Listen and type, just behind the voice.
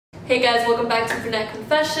Hey guys, welcome back to Brunette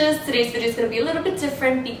Confessions. Today's video is going to be a little bit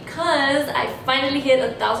different because I finally hit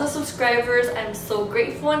 1,000 subscribers. I'm so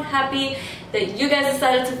grateful and happy that you guys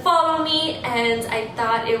decided to follow me, and I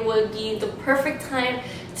thought it would be the perfect time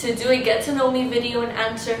to do a get to know me video and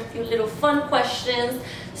answer a few little fun questions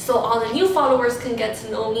so all the new followers can get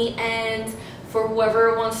to know me, and for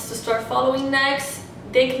whoever wants to start following next,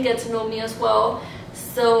 they can get to know me as well.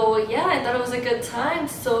 So yeah, I thought it was a good time,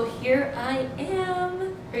 so here I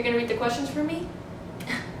am. Are you gonna read the questions for me?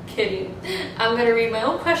 Kidding. I'm gonna read my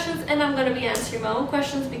own questions and I'm gonna be answering my own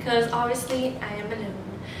questions because obviously I am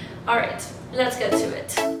alone. Alright, let's get to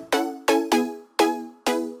it.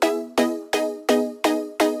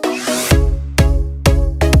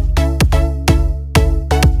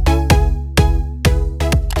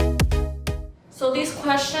 So these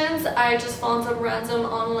questions, I just found them random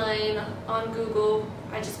online on Google.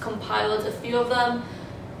 I just compiled a few of them.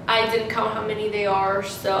 I didn't count how many they are,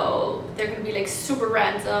 so they're gonna be like super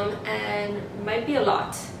random and might be a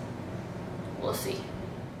lot. We'll see.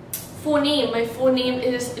 Full name. My full name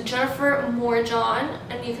is Jennifer Morjon,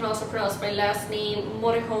 and you can also pronounce my last name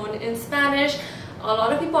Morejon in Spanish. A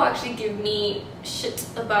lot of people actually give me shit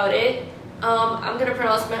about it. I'm gonna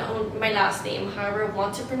pronounce my last name however I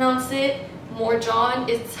want to pronounce it. Morjon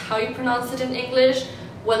is how you pronounce it in English.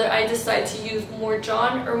 Whether I decide to use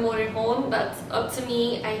Morjon or Morejon, that's up to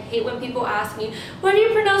me. I hate when people ask me, why do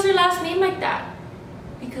you pronounce your last name like that?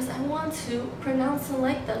 Because I want to pronounce it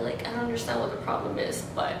like that. Like, I don't understand what the problem is.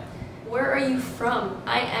 But where are you from?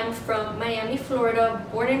 I am from Miami, Florida,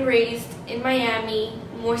 born and raised in Miami,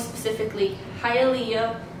 more specifically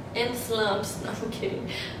Hialeah, in the slums. No, I'm kidding.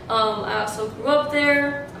 I also grew up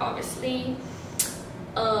there, obviously.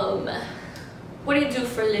 What do you do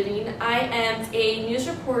for a living? I am a news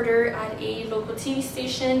reporter at a local TV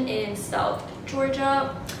station in South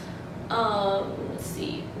Georgia. Let's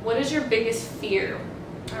see. What is your biggest fear?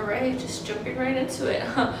 Alright, just jumping right into it.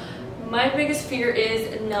 My biggest fear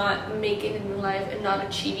is not making it in life and not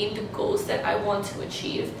achieving the goals that I want to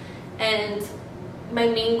achieve. And my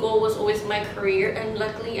main goal was always my career, and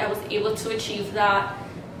luckily I was able to achieve that.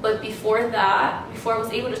 But before I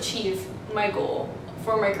was able to achieve my goal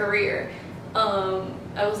for my career,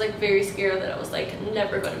 I was like very scared that I was like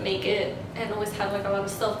never gonna make it, and always had like a lot of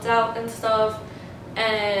self-doubt and stuff,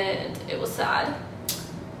 and it was sad.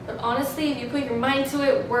 But honestly, if you put your mind to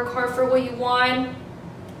it, work hard for what you want,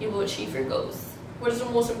 you will achieve your goals. What is the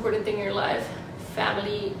most important thing in your life?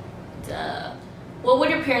 Family. Duh. What would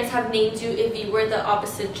your parents have named you if you were the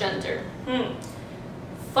opposite gender?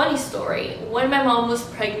 Funny story. When my mom was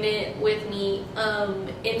pregnant with me,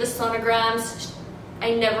 in the sonograms,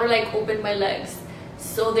 I never like opened my legs,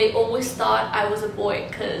 so they always thought I was a boy,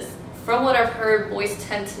 because from what I've heard, boys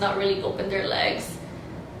tend to not really open their legs,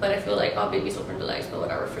 but I feel like all babies open their legs, but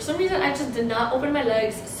whatever. For some reason I just did not open my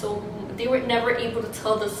legs, so they were never able to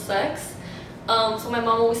tell the sex. So my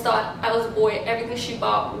mom always thought I was a boy. Everything she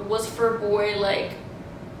bought was for a boy, like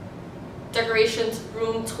decorations,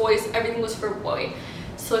 room, toys, everything was for a boy.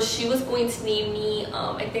 So she was going to name me,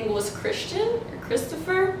 I think it was Christian or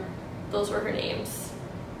Christopher. Those were her names.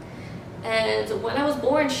 And when I was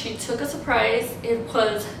born, she took a surprise. It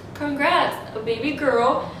was, congrats, a baby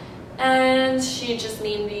girl. And she just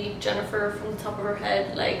named me Jennifer from the top of her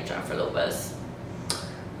head, like Jennifer Lopez.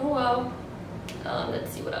 Oh well.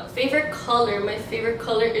 Let's see what else. Favorite color. My favorite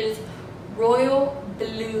color is royal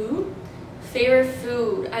blue. Favorite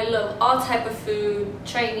food. I love all type of food.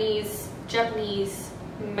 Chinese, Japanese,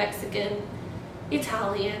 Mexican,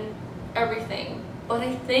 Italian, everything. But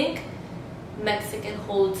I think Mexican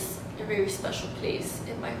holds a very special place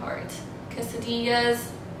in my heart. Quesadillas,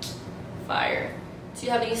 fire. Do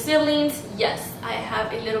you have any siblings? Yes, I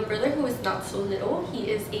have a little brother who is not so little. He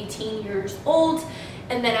is 18 years old.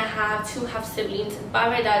 And then I have 2 half siblings by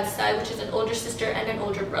my dad's side, which is an older sister and an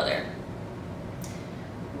older brother.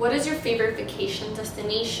 What is your favorite vacation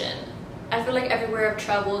destination? I feel like everywhere I've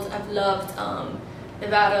traveled, I've loved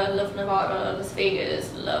Nevada, love Nevada, Las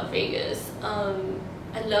Vegas, love Vegas.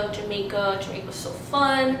 I love Jamaica. Jamaica was so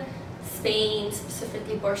fun. Spain,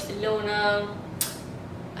 specifically Barcelona.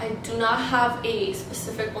 I do not have a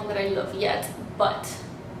specific one that I love yet, but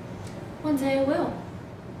one day I will.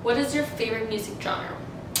 What is your favorite music genre?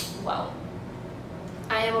 Wow.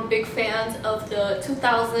 I am a big fan of the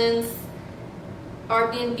 2000s,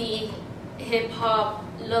 R&B, hip-hop,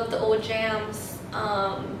 love the old jams,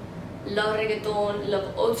 love reggaeton,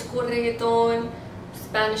 love old school reggaeton,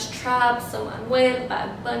 Spanish trap, some Manuel,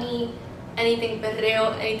 Bad Bunny, anything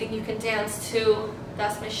perreo, anything you can dance to,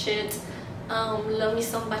 that's my shit. Love me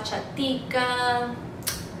some bachatica,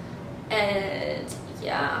 and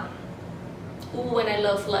yeah. Ooh, and I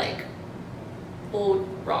love like old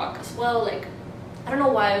rock as well. Like, I don't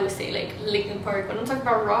know why I always say like Linkin Park. When I'm talking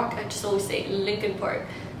about rock, I just always say Linkin Park.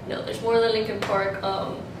 No, there's more than Linkin Park.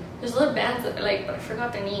 There's other bands that I like, but I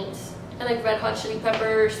forgot their names. I like Red Hot Chili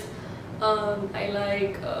Peppers. I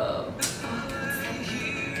like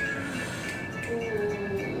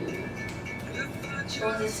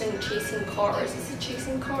what was this thing? Chasing Cars. Is it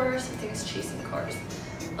Chasing Cars? I think it's Chasing Cars.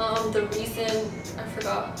 The Reason, I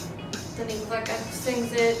forgot the name of that guy who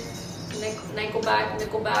sings it. Nickelback.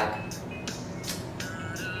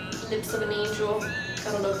 Lips of an Angel.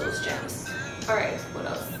 Gotta love those jams. Alright, what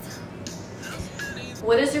else?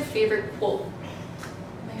 What is your favorite quote?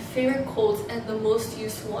 My favorite quote, and the most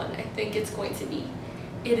used one, I think it's going to be,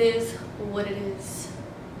 "It is what it is."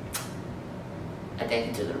 I think I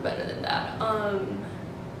can do a little better than that.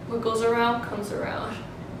 What goes around comes around.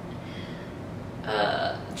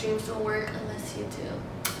 Dreams don't work unless you do.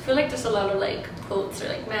 I feel like there's a lot of like quotes or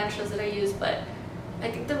like mantras that I use, but I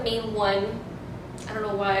think the main one, I don't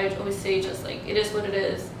know why I always say just like, it is what it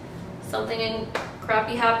is. Something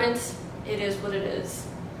crappy happens, it is what it is.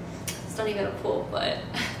 It's not even a quote, but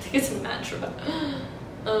I think it's a mantra.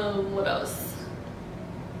 What else?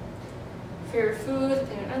 Favorite food, I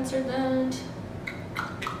think I answered that.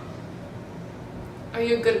 Are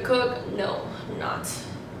you a good cook? No, I'm not.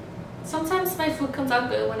 Sometimes my food comes out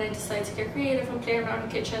good when I decide to get creative and play around in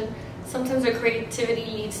the kitchen. Sometimes the creativity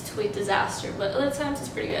leads to a disaster, but other times it's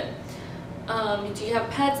pretty good. Do you have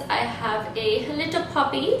pets? I have a little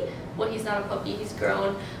puppy. Well, he's not a puppy, he's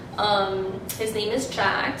grown. His name is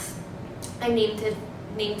Jax. I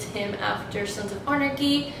named him after Sons of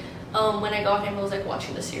Anarchy. When I got him, I was like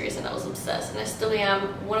watching the series and I was obsessed, and I still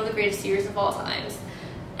am. One of the greatest series of all times.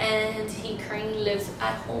 And he currently lives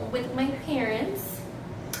at home with my parents.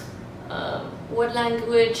 What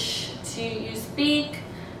language do you speak?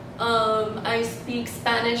 I speak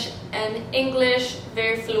Spanish and English,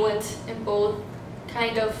 very fluent in both,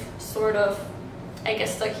 kind of, sort of. I get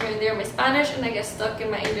stuck here and there in my Spanish, and I get stuck in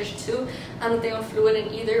my English too. I don't think I'm fluent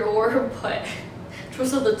in either or, but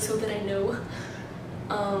those are the two that I know.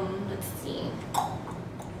 Let's see.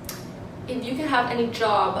 If you could have any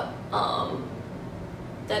job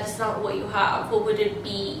that is not what you have, what would it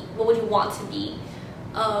be? What would you want to be?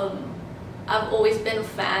 I've always been a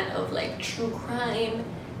fan of like true crime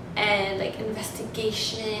and like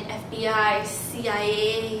investigation, FBI,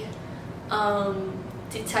 CIA,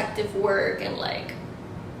 detective work, and like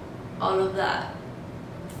all of that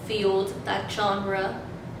field, that genre.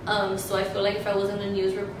 So I feel like if I wasn't a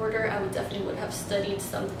news reporter, I would definitely have studied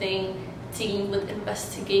something dealing with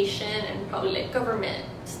investigation and probably like government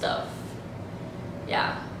stuff.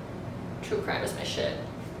 Yeah, true crime is my shit.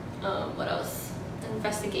 What else?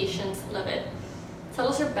 Investigations, love it. Tell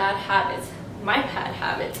us your bad habits. My bad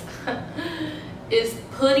habit is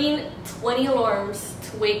putting 20 alarms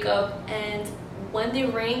to wake up, and when they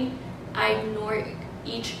ring, I ignore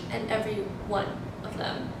each and every one of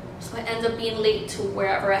them. So I end up being late to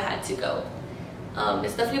wherever I had to go.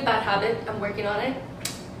 It's definitely a bad habit. I'm working on it.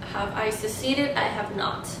 Have I succeeded? I have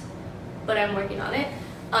not, but I'm working on it.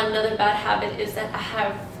 Another bad habit is that I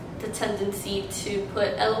have the tendency to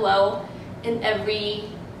put LOL in every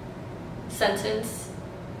sentence.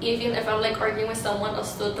 Even if I'm like arguing with someone, I'll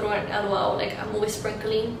still throw an LOL. Like, I'm always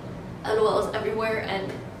sprinkling LOLs everywhere,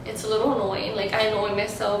 and it's a little annoying. Like, I annoy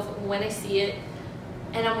myself when I see it,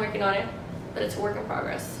 and I'm working on it, but it's a work in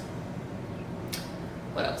progress.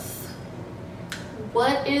 What else?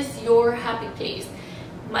 What is your happy place?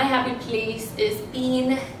 My happy place is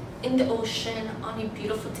being in the ocean on a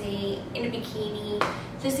beautiful day, in a bikini,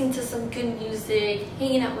 listening to some good music,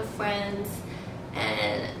 hanging out with friends,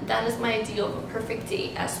 and that is my ideal of a perfect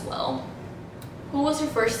date as well. Who was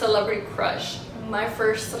your first celebrity crush? My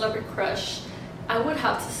first celebrity crush, I would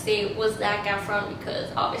have to say, was Zac Efron,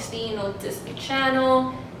 because obviously, you know, Disney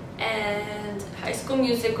Channel and High School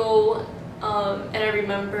Musical, and I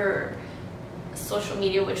remember social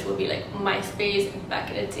media, which would be like MySpace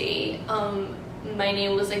back in the day. My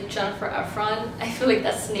name was like Jennifer Efron. I feel like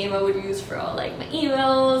that's the name I would use for all like my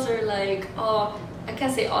emails, or like, oh, I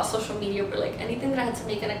can't say all social media, but like anything that I had to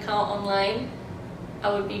make an account online, I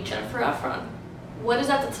would be Jennifer Efron. What is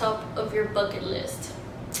at the top of your bucket list?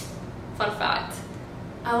 Fun fact,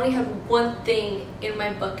 I only have one thing in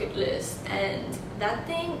my bucket list, and that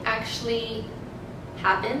thing actually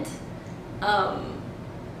happened.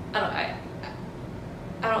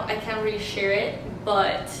 I can't really share it,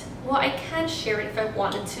 but well, I can share it if I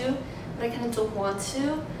wanted to, but I kind of don't want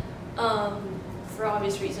to, for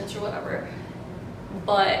obvious reasons or whatever.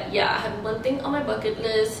 But yeah, I had one thing on my bucket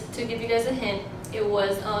list. To give you guys a hint, it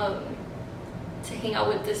was to to hang out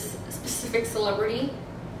with this specific celebrity,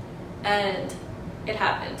 and it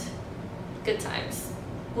happened. Good times.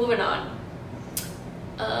 Moving on.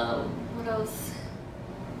 What else?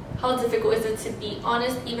 How difficult is it to be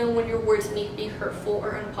honest even when your words may be hurtful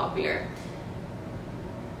or unpopular?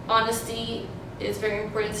 Honesty is very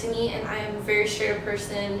important to me, and I am a very straight up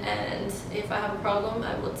person, and if I have a problem,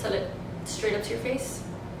 I will tell it straight up to your face.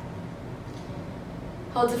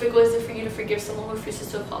 How difficult is it for you to forgive someone who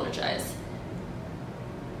refuses to apologize?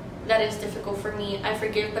 That is difficult for me. I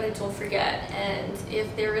forgive, but I don't forget, and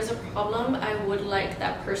if there is a problem, I would like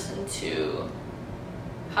that person to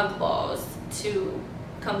have the balls to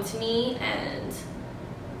come to me and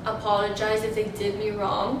apologize if they did me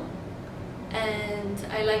wrong. And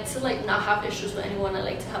I like to not have issues with anyone. I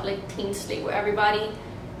like to have clean slate with everybody.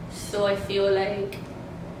 So I feel like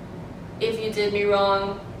if you did me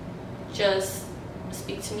wrong, just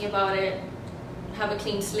speak to me about it, have a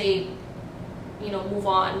clean slate, move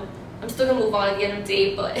on. I'm still gonna move on at the end of the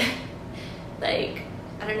day, but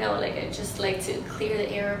I don't know, I just like to clear the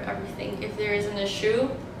air of everything. If there is an issue,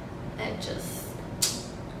 and just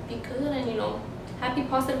be good and happy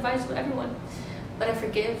positive vibes with everyone. But I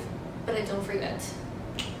forgive, but I don't forget.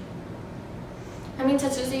 How many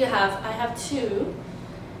tattoos do you have? I have 2.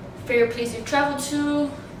 Favorite place you've traveled to?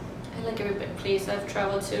 I like every place I've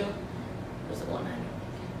traveled to.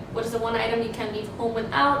 What is the one item you can't leave home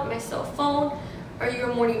without? My cell phone. Are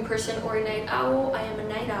you a morning person or a night owl? I am a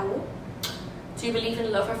night owl. Do you believe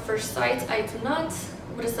in love at first sight? I do not.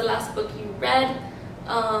 What is the last book you read?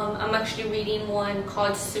 I'm actually reading one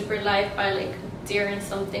called Super Life by Darren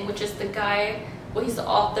something, which is the guy, well, he's the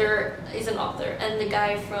author, he's an author, and the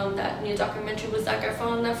guy from that new documentary was that guy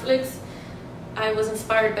from Netflix. I was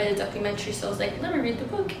inspired by the documentary, so I was like, let me read the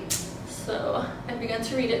book. So I began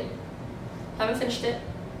to read it. Haven't finished it,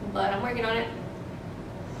 but I'm working on it.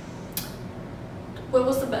 What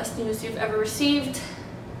was the best news you've ever received?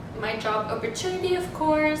 My job opportunity, of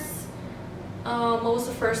course. What was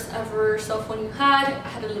the first ever cell phone you had? I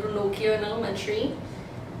had a little Nokia in elementary.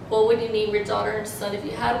 What would you name your daughter and son if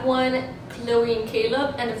you had one? Chloe and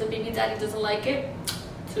Caleb. And if the baby daddy doesn't like it,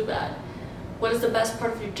 too bad. What is the best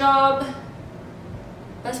part of your job?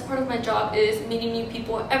 Best part of my job is meeting new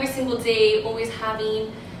people every single day, always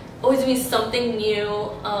doing something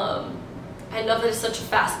new. I love that it's such a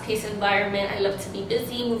fast-paced environment. I love to be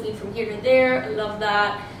busy, moving from here to there. I love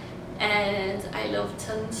that. And I love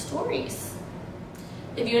telling stories.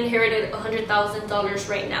 If you inherited $100,000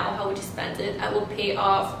 right now, how would you spend it? I will pay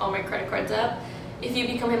off all my credit card debt. If you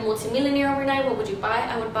become a multimillionaire overnight, what would you buy?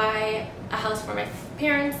 I would buy a house for my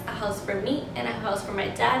parents, a house for me, and a house for my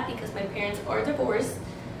dad because my parents are divorced.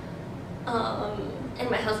 And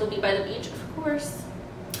my house will be by the beach, of course.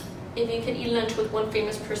 If you could eat lunch with one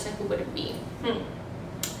famous person, who would it be?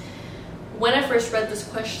 When I first read this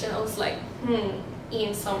question, I was like,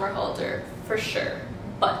 Ian Somerhalder, for sure.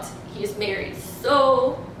 But he is married,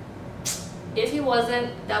 so if he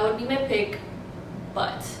wasn't, that would be my pick.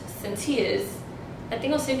 But since he is, I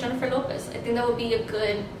think I'll say Jennifer Lopez. I think that would be a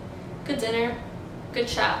good dinner, good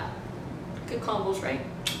chat, good combos, right?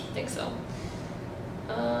 I think so.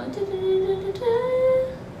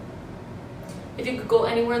 If you could go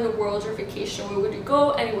anywhere in the world or vacation, where would you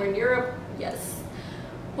go? Anywhere in Europe? Yes.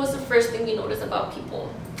 What's the first thing you notice about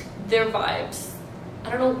people? Their vibes. I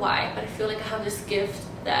don't know why, but I feel like I have this gift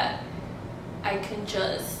that I can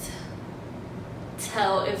just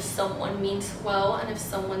tell if someone means well and if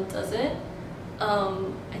someone doesn't.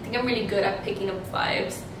 I think I'm really good at picking up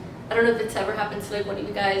vibes. I don't know if it's ever happened to one of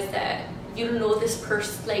you guys that you don't know this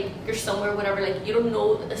person, you're somewhere, whatever, you don't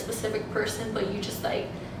know a specific person, but you just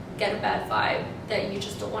get a bad vibe that you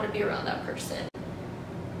just don't want to be around that person,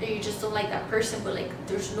 or you just don't like that person, but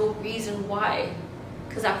there's no reason why,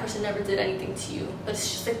 because that person never did anything to you, but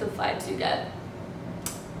it's just the vibes you get.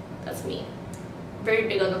 That's me. Very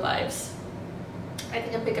big on the vibes. I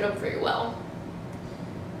think I pick it up very well.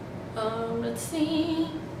 Let's see.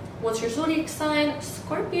 What's your zodiac sign?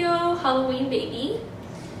 Scorpio. Halloween baby.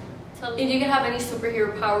 Tell me, if you could have any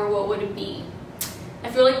superhero power, what would it be? I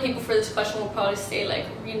feel like people for this question will probably say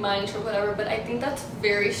read minds or whatever, but I think that's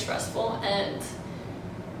very stressful and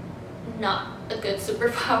not a good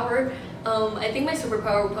superpower. I think my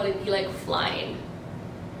superpower would probably be flying.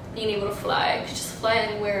 Being able to fly. I could just fly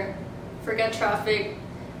anywhere. Forget traffic.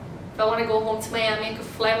 If I want to go home to Miami, I could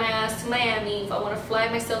fly my ass to Miami. If I want to fly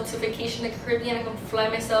myself to vacation in the Caribbean, I can fly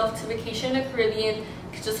myself to vacation in the Caribbean.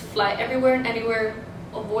 I could just fly everywhere and anywhere.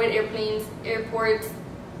 Avoid airplanes, airports.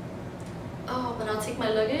 Oh, but I'll take my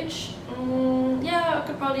luggage. Yeah,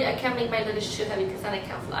 I can't make my luggage too heavy because then I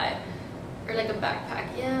can't fly. Or a backpack,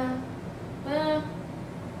 yeah.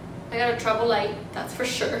 I got a travel light, that's for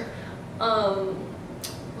sure.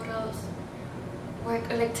 What else?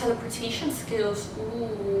 Like teleportation skills.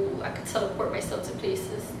 Ooh, I could teleport myself to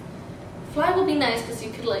places. Fly will be nice because you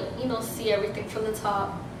could, like, you know, see everything from the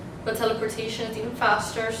top. But teleportation is even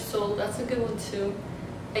faster, so that's a good one too.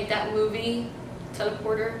 Like that movie,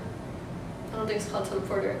 Teleporter. I don't think it's called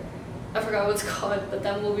Teleporter. I forgot what it's called, but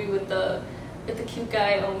that movie with the cute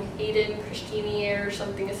guy, Hayden Christensen or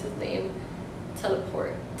something is his name.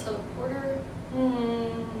 Teleporter.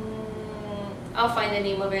 I'll find the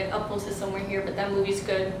name of it. I'll post it somewhere here, but that movie's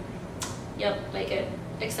good. Yep, like it.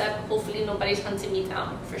 Except hopefully nobody's hunting me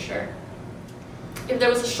down, for sure. If there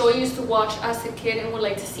was a show you used to watch as a kid and would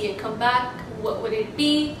like to see it come back, what would it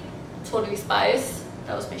be? Totally Spies.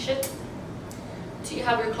 That was my shit. Do you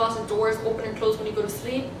have your closet doors open and closed when you go to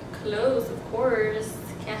sleep? Closed, of course.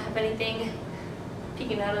 Can't have anything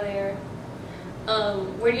peeking out of there.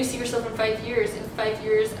 Where do you see yourself in 5 years? In 5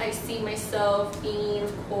 years, I see myself being,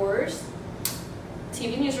 of course,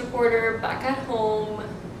 TV news reporter, back at home,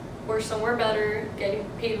 or somewhere better, getting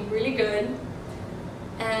paid really good,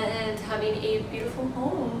 and having a beautiful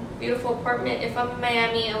home, beautiful apartment. If I'm in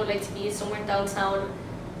Miami, I would like to be somewhere downtown,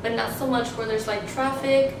 but not so much where there's like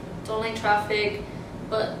traffic. Don't like traffic,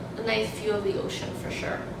 but a nice view of the ocean for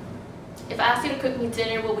sure. If I asked you to cook me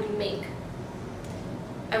dinner, what would you make?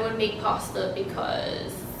 I would make pasta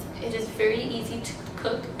because it is very easy to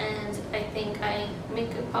cook, and I think I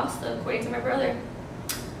make good pasta according to my brother.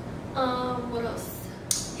 What else?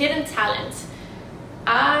 Hidden talent.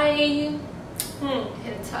 Hidden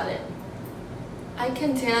talent. I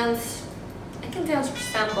can dance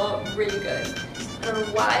samba really good. I don't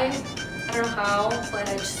know why, I don't know how, but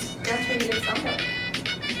I just dance really good samba.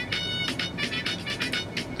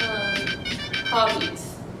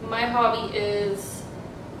 Hobbies. My hobby is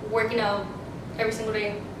working out every single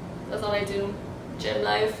day. That's all I do. Gym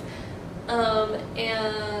life.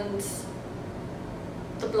 And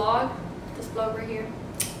the blog, this blog right here,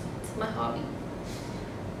 it's my hobby.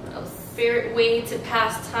 What else? Favorite way to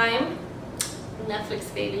pass time?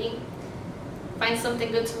 Netflix, baby. Find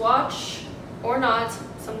something good to watch or not.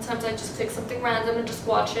 Sometimes I just click something random and just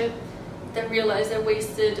watch it, then realize I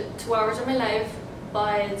wasted 2 hours of my life,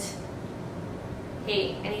 but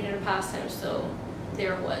hey, I needed a pastime, so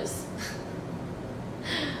there it was.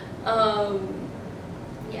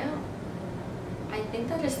 Yeah, I think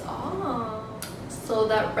that is all. So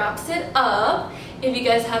that wraps it up. If you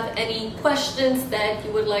guys have any questions that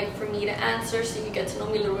you would like for me to answer so you get to know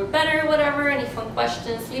me a little bit better, whatever, any fun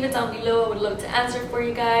questions, leave it down below. I would love to answer for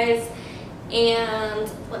you guys. And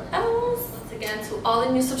what else? Once again, to all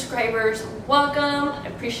the new subscribers, welcome. I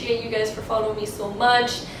appreciate you guys for following me so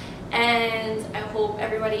much, and I hope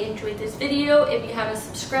everybody enjoyed this video. If you haven't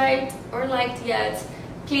subscribed or liked yet,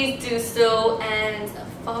 please do so and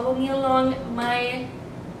follow me along my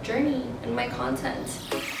journey and my content.